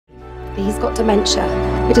He's got dementia.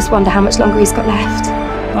 We just wonder how much longer he's got left.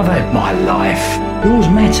 I've had my life. Yours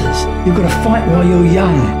matters. You've got to fight while you're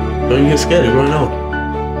young. Don't you get scared of growing old?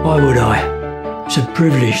 Why would I? It's a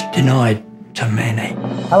privilege denied to many.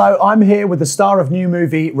 Hello, I'm here with the star of new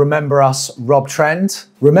movie Remember Us, Rob Trent.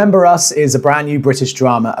 Remember Us is a brand new British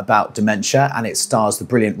drama about dementia, and it stars the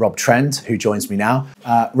brilliant Rob Trent, who joins me now.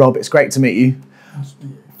 Rob, it's great to meet you. Nice to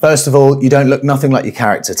meet you. First of all, you don't look nothing like your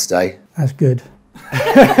character today. That's good.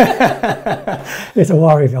 It's a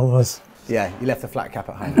worry if I was. Yeah, you left the flat cap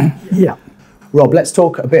at home. Yeah. Rob, let's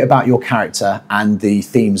talk a bit about your character and the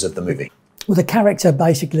themes of the movie. Well, the character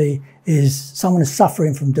basically is someone who's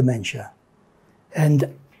suffering from dementia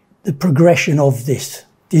and the progression of this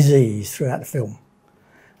disease throughout the film.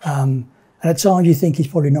 And at times you think he's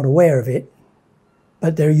probably not aware of it,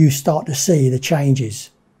 but there you start to see the changes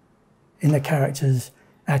in the character's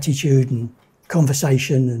attitude and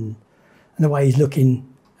conversation and the way he's looking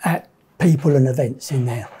at people and events in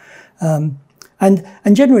there. And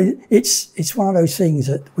generally it's one of those things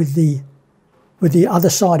that with the other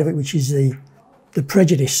side of it, which is the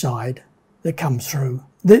prejudice side that comes through.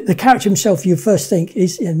 The character himself, you first think,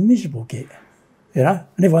 is a miserable git, you know?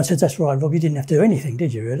 And everyone says, that's right, Rob, you didn't have to do anything,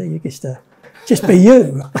 did you, really? You just be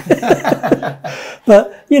you.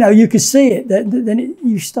 But, you know, you could see it, then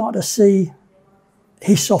you start to see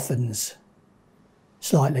he softens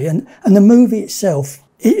slightly. And the movie itself,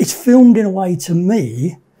 it's filmed in a way, to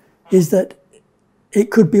me, is that it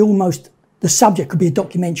could be almost, the subject could be a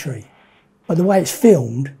documentary, but the way it's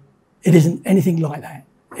filmed, it isn't anything like that.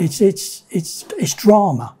 It's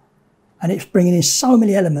drama, and it's bringing in so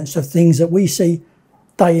many elements of things that we see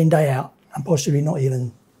day in, day out, and possibly not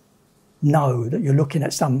even know that you're looking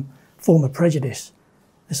at some form of prejudice.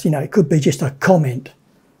 It's, you know, it could be just a comment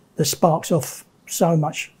that sparks off so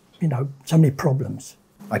much, you know, so many problems.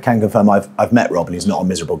 I can confirm I've met Rob and he's not a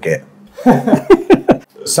miserable git.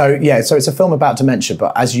 So yeah, so it's a film about dementia,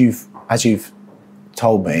 but as you've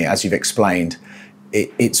told me, as you've explained,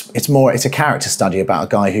 it's a character study about a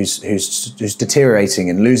guy who's deteriorating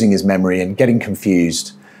and losing his memory and getting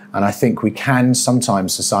confused. And I think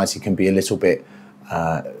sometimes society can be a little bit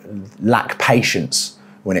lack patience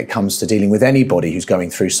when it comes to dealing with anybody who's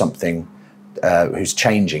going through something, who's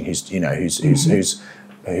changing, who's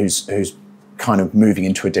kind of moving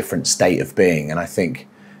into a different state of being. And I think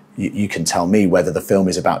you can tell me whether the film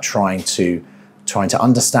is about trying to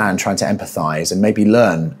understand, trying to empathise, and maybe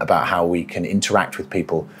learn about how we can interact with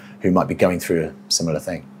people who might be going through a similar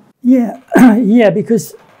thing. Yeah, yeah,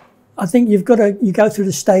 because I think you go through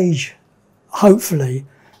the stage, hopefully,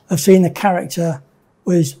 of seeing the character,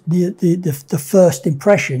 whereas the first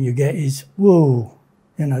impression you get is, whoa,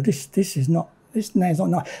 you know, this man's not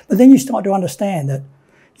nice. But then you start to understand that,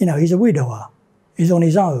 you know, he's a widower, he's on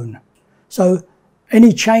his own. So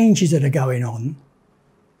any changes that are going on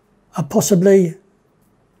are possibly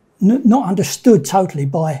not understood totally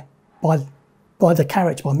by the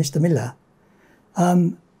character, by Mr. Miller,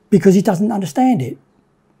 because he doesn't understand it.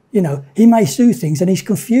 You know, he may do things and he's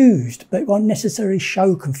confused, but it won't necessarily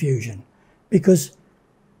show confusion because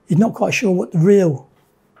he's not quite sure what the real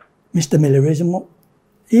Mr. Miller is and what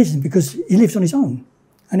he isn't, because he lives on his own.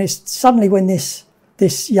 And it's suddenly when this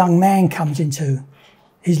young man comes into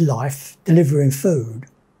his life, delivering food,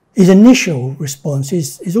 his initial response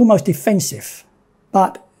is almost defensive,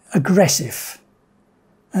 but aggressive.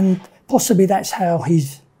 And possibly that's how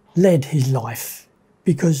he's led his life,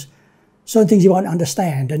 because certain things you won't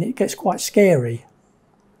understand, and it gets quite scary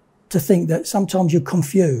to think that sometimes you're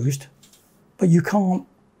confused, but you can't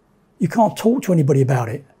talk to anybody about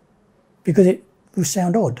it because it will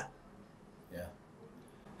sound odd. Yeah.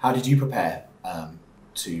 How did you prepare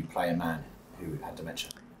to play a man who had dementia?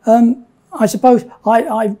 I suppose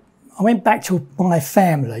I went back to my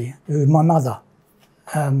family, who my mother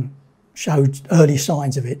showed early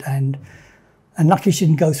signs of it, and luckily she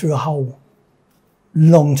didn't go through a whole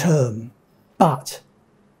long term. But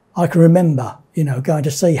I can remember, you know, going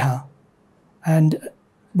to see her and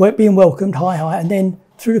being welcomed, hi, and then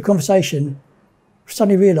through the conversation,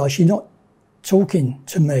 suddenly realised she's not talking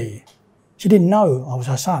to me. She didn't know I was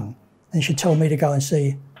her son, and she told me to go and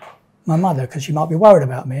see my mother because she might be worried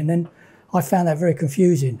about me. And then I found that very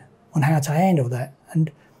confusing on how to handle that.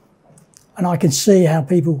 And I can see how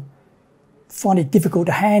people find it difficult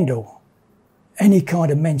to handle any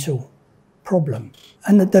kind of mental problem.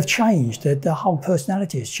 And that they've changed, their whole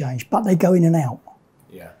personality has changed, but they go in and out.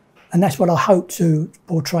 Yeah. And that's what I hope to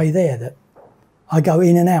portray there, that I go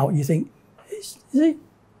in and out. You think,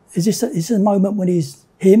 is this a moment when he's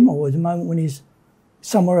him, or is it a moment when he's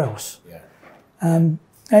somewhere else? Yeah.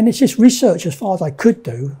 And it's just research as far as I could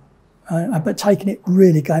do. but taking it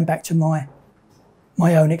really going back to my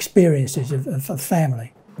own experiences of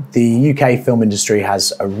family. The UK film industry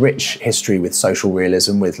has a rich history with social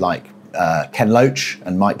realism, with like Ken Loach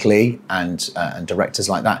and Mike Leigh and directors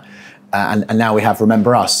like that. And now we have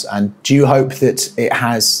Remember Us. And do you hope that it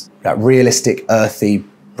has that realistic, earthy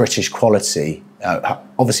British quality,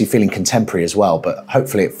 obviously feeling contemporary as well, but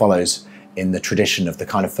hopefully it follows in the tradition of the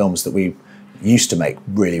kind of films that we used to make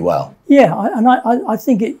really well? Yeah, I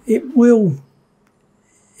think it will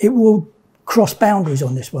cross boundaries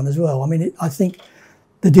on this one as well. I mean, I think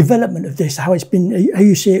the development of this, how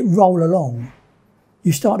you see it roll along,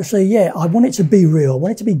 you start to say, yeah, I want it to be real, I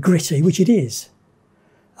want it to be gritty, which it is.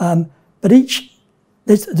 But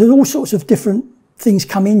there's all sorts of different things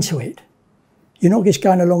come into it. You're not just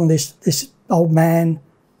going along this old man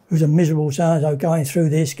who's a miserable so going through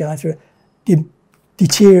this,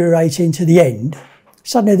 deteriorating to the end.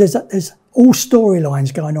 Suddenly there's all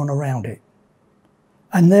storylines going on around it.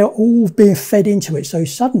 And they're all being fed into it. So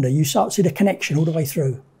suddenly you start to see the connection all the way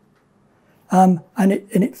through. And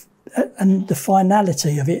the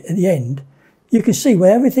finality of it at the end, you can see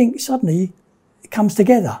where everything suddenly comes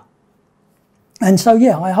together. And so,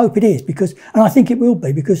 yeah, I hope it is, and I think it will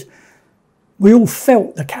be, because we all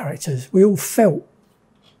felt the characters. We all felt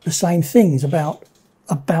the same things about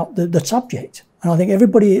the subject. And I think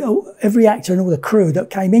every actor and all the crew that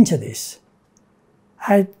came into this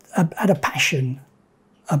had a passion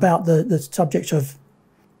about the subject of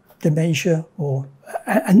dementia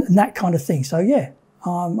and that kind of thing. So yeah,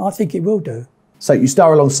 I think it will do. So you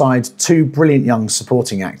star alongside two brilliant young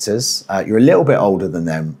supporting actors. You're a little bit older than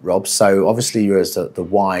them, Rob, so obviously you're as the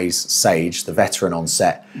wise sage, the veteran on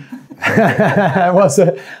set. I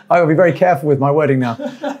will be very careful with my wording now.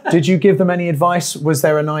 Did you give them any advice? Was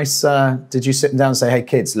there a nice, did you sit them down and say, hey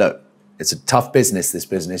kids, look, it's a tough business, this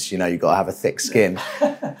business, you know, you've got to have a thick skin.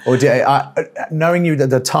 Or knowing you,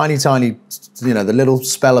 the tiny, you know, the little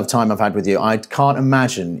spell of time I've had with you, I can't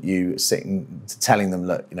imagine you sitting, telling them,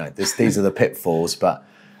 look, you know, these are the pitfalls, but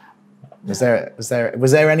was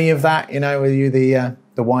there any of that, you know, were you the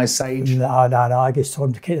wise sage? No, I just told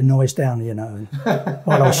them to keep the noise down, you know,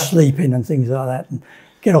 while I was sleeping and things like that, and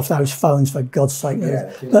get off those phones for God's sake.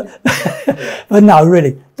 Yeah. But no,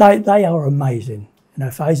 really, they are amazing. You know,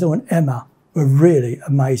 Faisal and Emma were really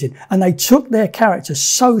amazing, and they took their characters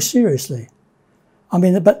so seriously. I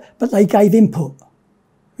mean, but they gave input. I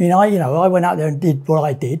mean, I went out there and did what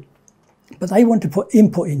I did, but they wanted to put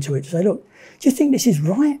input into it to say, look, do you think this is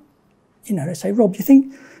right? You know, they say, Rob, do you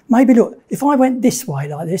think maybe, look, if I went this way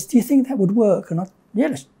like this, do you think that would work? And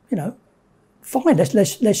let's, you know, fine,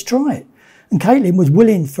 let's try it. And Caitlin was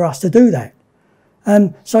willing for us to do that.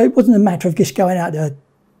 So it wasn't a matter of just going out there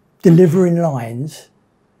delivering lines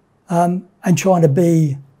and trying to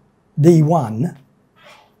be the one.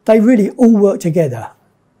 They really all worked together,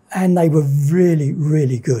 and they were really,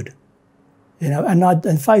 really good. You know, and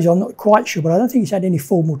Faisal, I'm not quite sure, but I don't think he's had any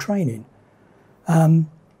formal training.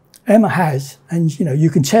 Emma has, and you know, you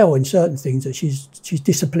can tell in certain things that she's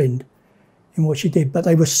disciplined in what she did, but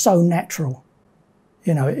they were so natural.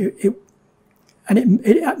 You know, it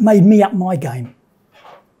made me up my game.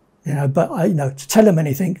 You know, but you know, to tell them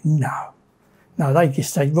anything, no, they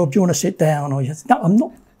just say, Rob, do you want to sit down? Or you say, no, I'm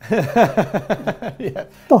not. Yeah.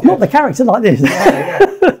 I'm not the character like this.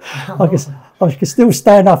 I could still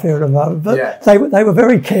stand up here at the moment, but they were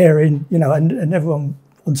very caring, you know, and everyone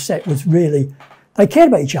on set was really, they cared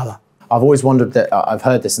about each other. I've always wondered that, I've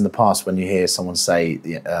heard this in the past when you hear someone say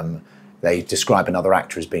they describe another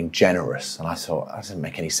actor as being generous, and I thought that doesn't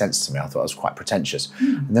make any sense to me. I thought it was quite pretentious.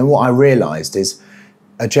 And then what I realised is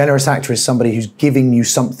a generous actor is somebody who's giving you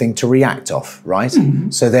something to react off, right?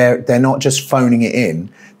 So they're not just phoning it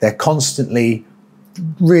in, they're constantly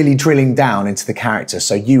really drilling down into the character,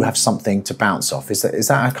 so you have something to bounce off. Is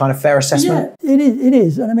that a kind of fair assessment? Yeah, it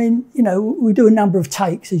is. And I mean, you know, we do a number of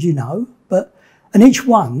takes, as you know, and each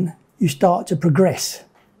one you start to progress.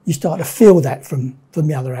 You start to feel that from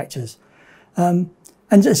the other actors. And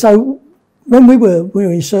so when we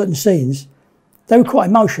were in certain scenes, they were quite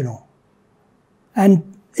emotional.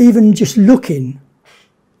 And even just looking,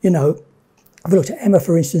 you know, if I looked at Emma,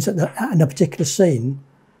 for instance, in a particular scene,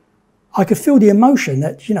 I could feel the emotion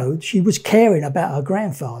that, you know, she was caring about her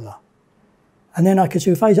grandfather. And then I could see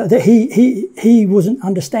her face that he wasn't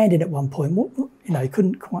understanding at one point. You know, he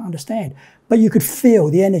couldn't quite understand. But you could feel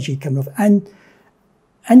the energy coming off, and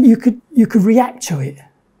you could react to it.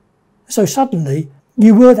 So suddenly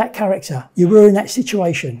you were that character, you were in that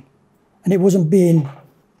situation, and it wasn't being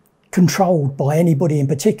controlled by anybody in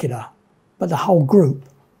particular, but the whole group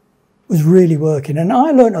was really working, and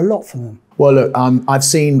I learned a lot from them. Well, look, I've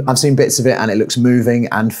seen bits of it, and it looks moving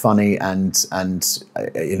and funny, and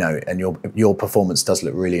you know, and your performance does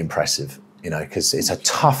look really impressive. You know, because it's a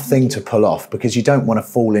tough thing to pull off, because you don't want to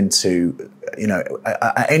fall into, you know,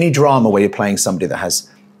 any drama where you're playing somebody that has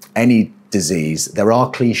any disease. There are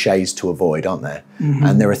cliches to avoid, aren't there? Mm-hmm.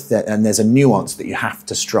 And there's a nuance that you have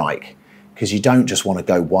to strike, because you don't just want to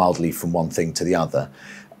go wildly from one thing to the other.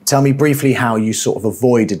 Tell me briefly how you sort of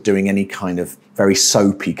avoided doing any kind of very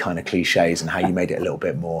soapy kind of cliches, and how you made it a little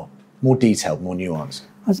bit more detailed, more nuanced.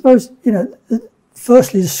 I suppose, you know,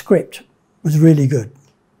 firstly, the script was really good.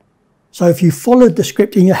 So if you followed the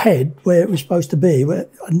script in your head where it was supposed to be,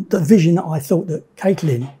 and the vision that I thought that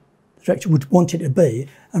Caitlin, the director, would want it to be,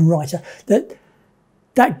 and writer,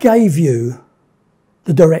 that gave you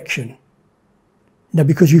the direction. You know,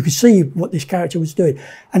 because you could see what this character was doing.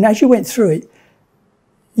 And as you went through it,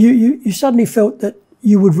 you suddenly felt that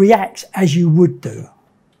you would react as you would do.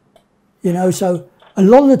 You know, so a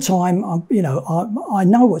lot of the time, you know, I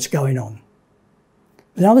know what's going on.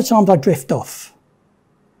 But other times I drift off.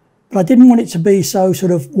 But I didn't want it to be so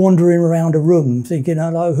sort of wandering around a room thinking,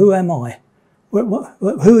 hello, who am I? Who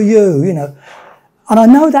are you? You know. And I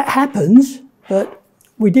know that happens, but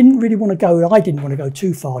we didn't really want to go, I didn't want to go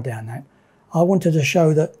too far down that. I wanted to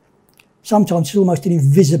show that sometimes it's almost an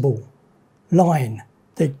invisible line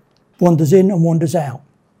that wanders in and wanders out.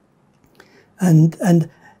 And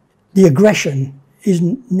the aggression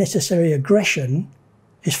isn't necessarily aggression,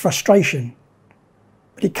 it's frustration.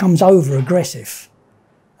 But it comes over aggressive.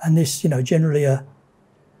 And this, you know, generally,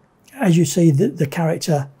 as you see the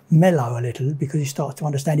character mellow a little, because he starts to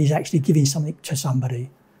understand he's actually giving something to somebody.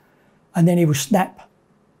 And then he will snap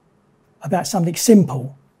about something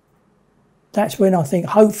simple. That's when I think,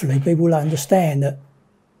 hopefully, people will understand that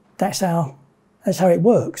that's how it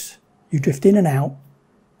works. You drift in and out,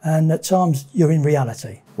 and at times you're in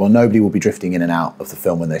reality. Well, nobody will be drifting in and out of the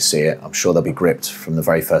film when they see it. I'm sure they'll be gripped from the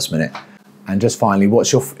very first minute. And just finally,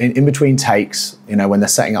 what's your, in between takes, you know, when they're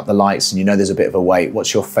setting up the lights and you know there's a bit of a wait,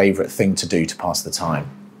 what's your favourite thing to do to pass the time?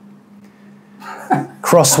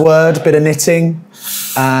 Crossword, bit of knitting,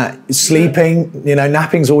 sleeping, you know,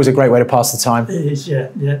 napping's always a great way to pass the time. It is, yeah.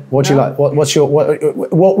 What do you like? What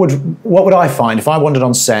would I find if I wandered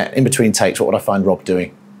on set in between takes? What would I find Rob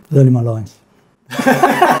doing? Learning my lines.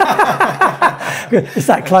 It's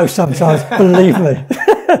that close sometimes, believe me.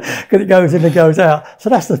 Because it goes in and goes out. So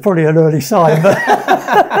that's probably an early sign. But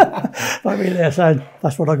I mean, they're saying,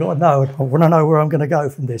 that's what I got to know. I want to know where I'm going to go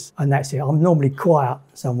from this. And that's it. I'm normally quiet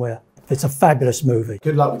somewhere. It's a fabulous movie.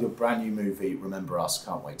 Good luck with your brand new movie, Remember Us.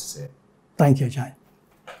 Can't wait to see it. Thank you, Jane.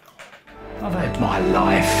 I've had my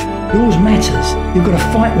life. Yours matters. You've got to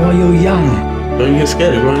fight while you're young. Don't get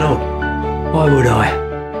scared of growing old. Why would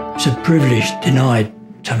I? It's a privilege denied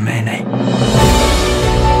to many.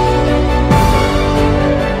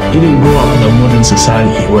 You didn't grow up in a modern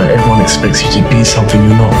society where everyone expects you to be something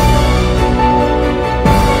you're not.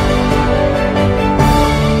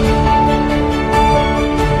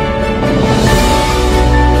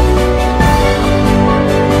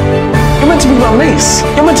 You're meant to be my mace.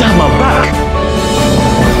 You're meant to have my back.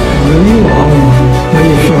 Where you are, where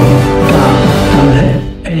you're from, don't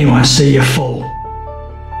let anyone see you fall.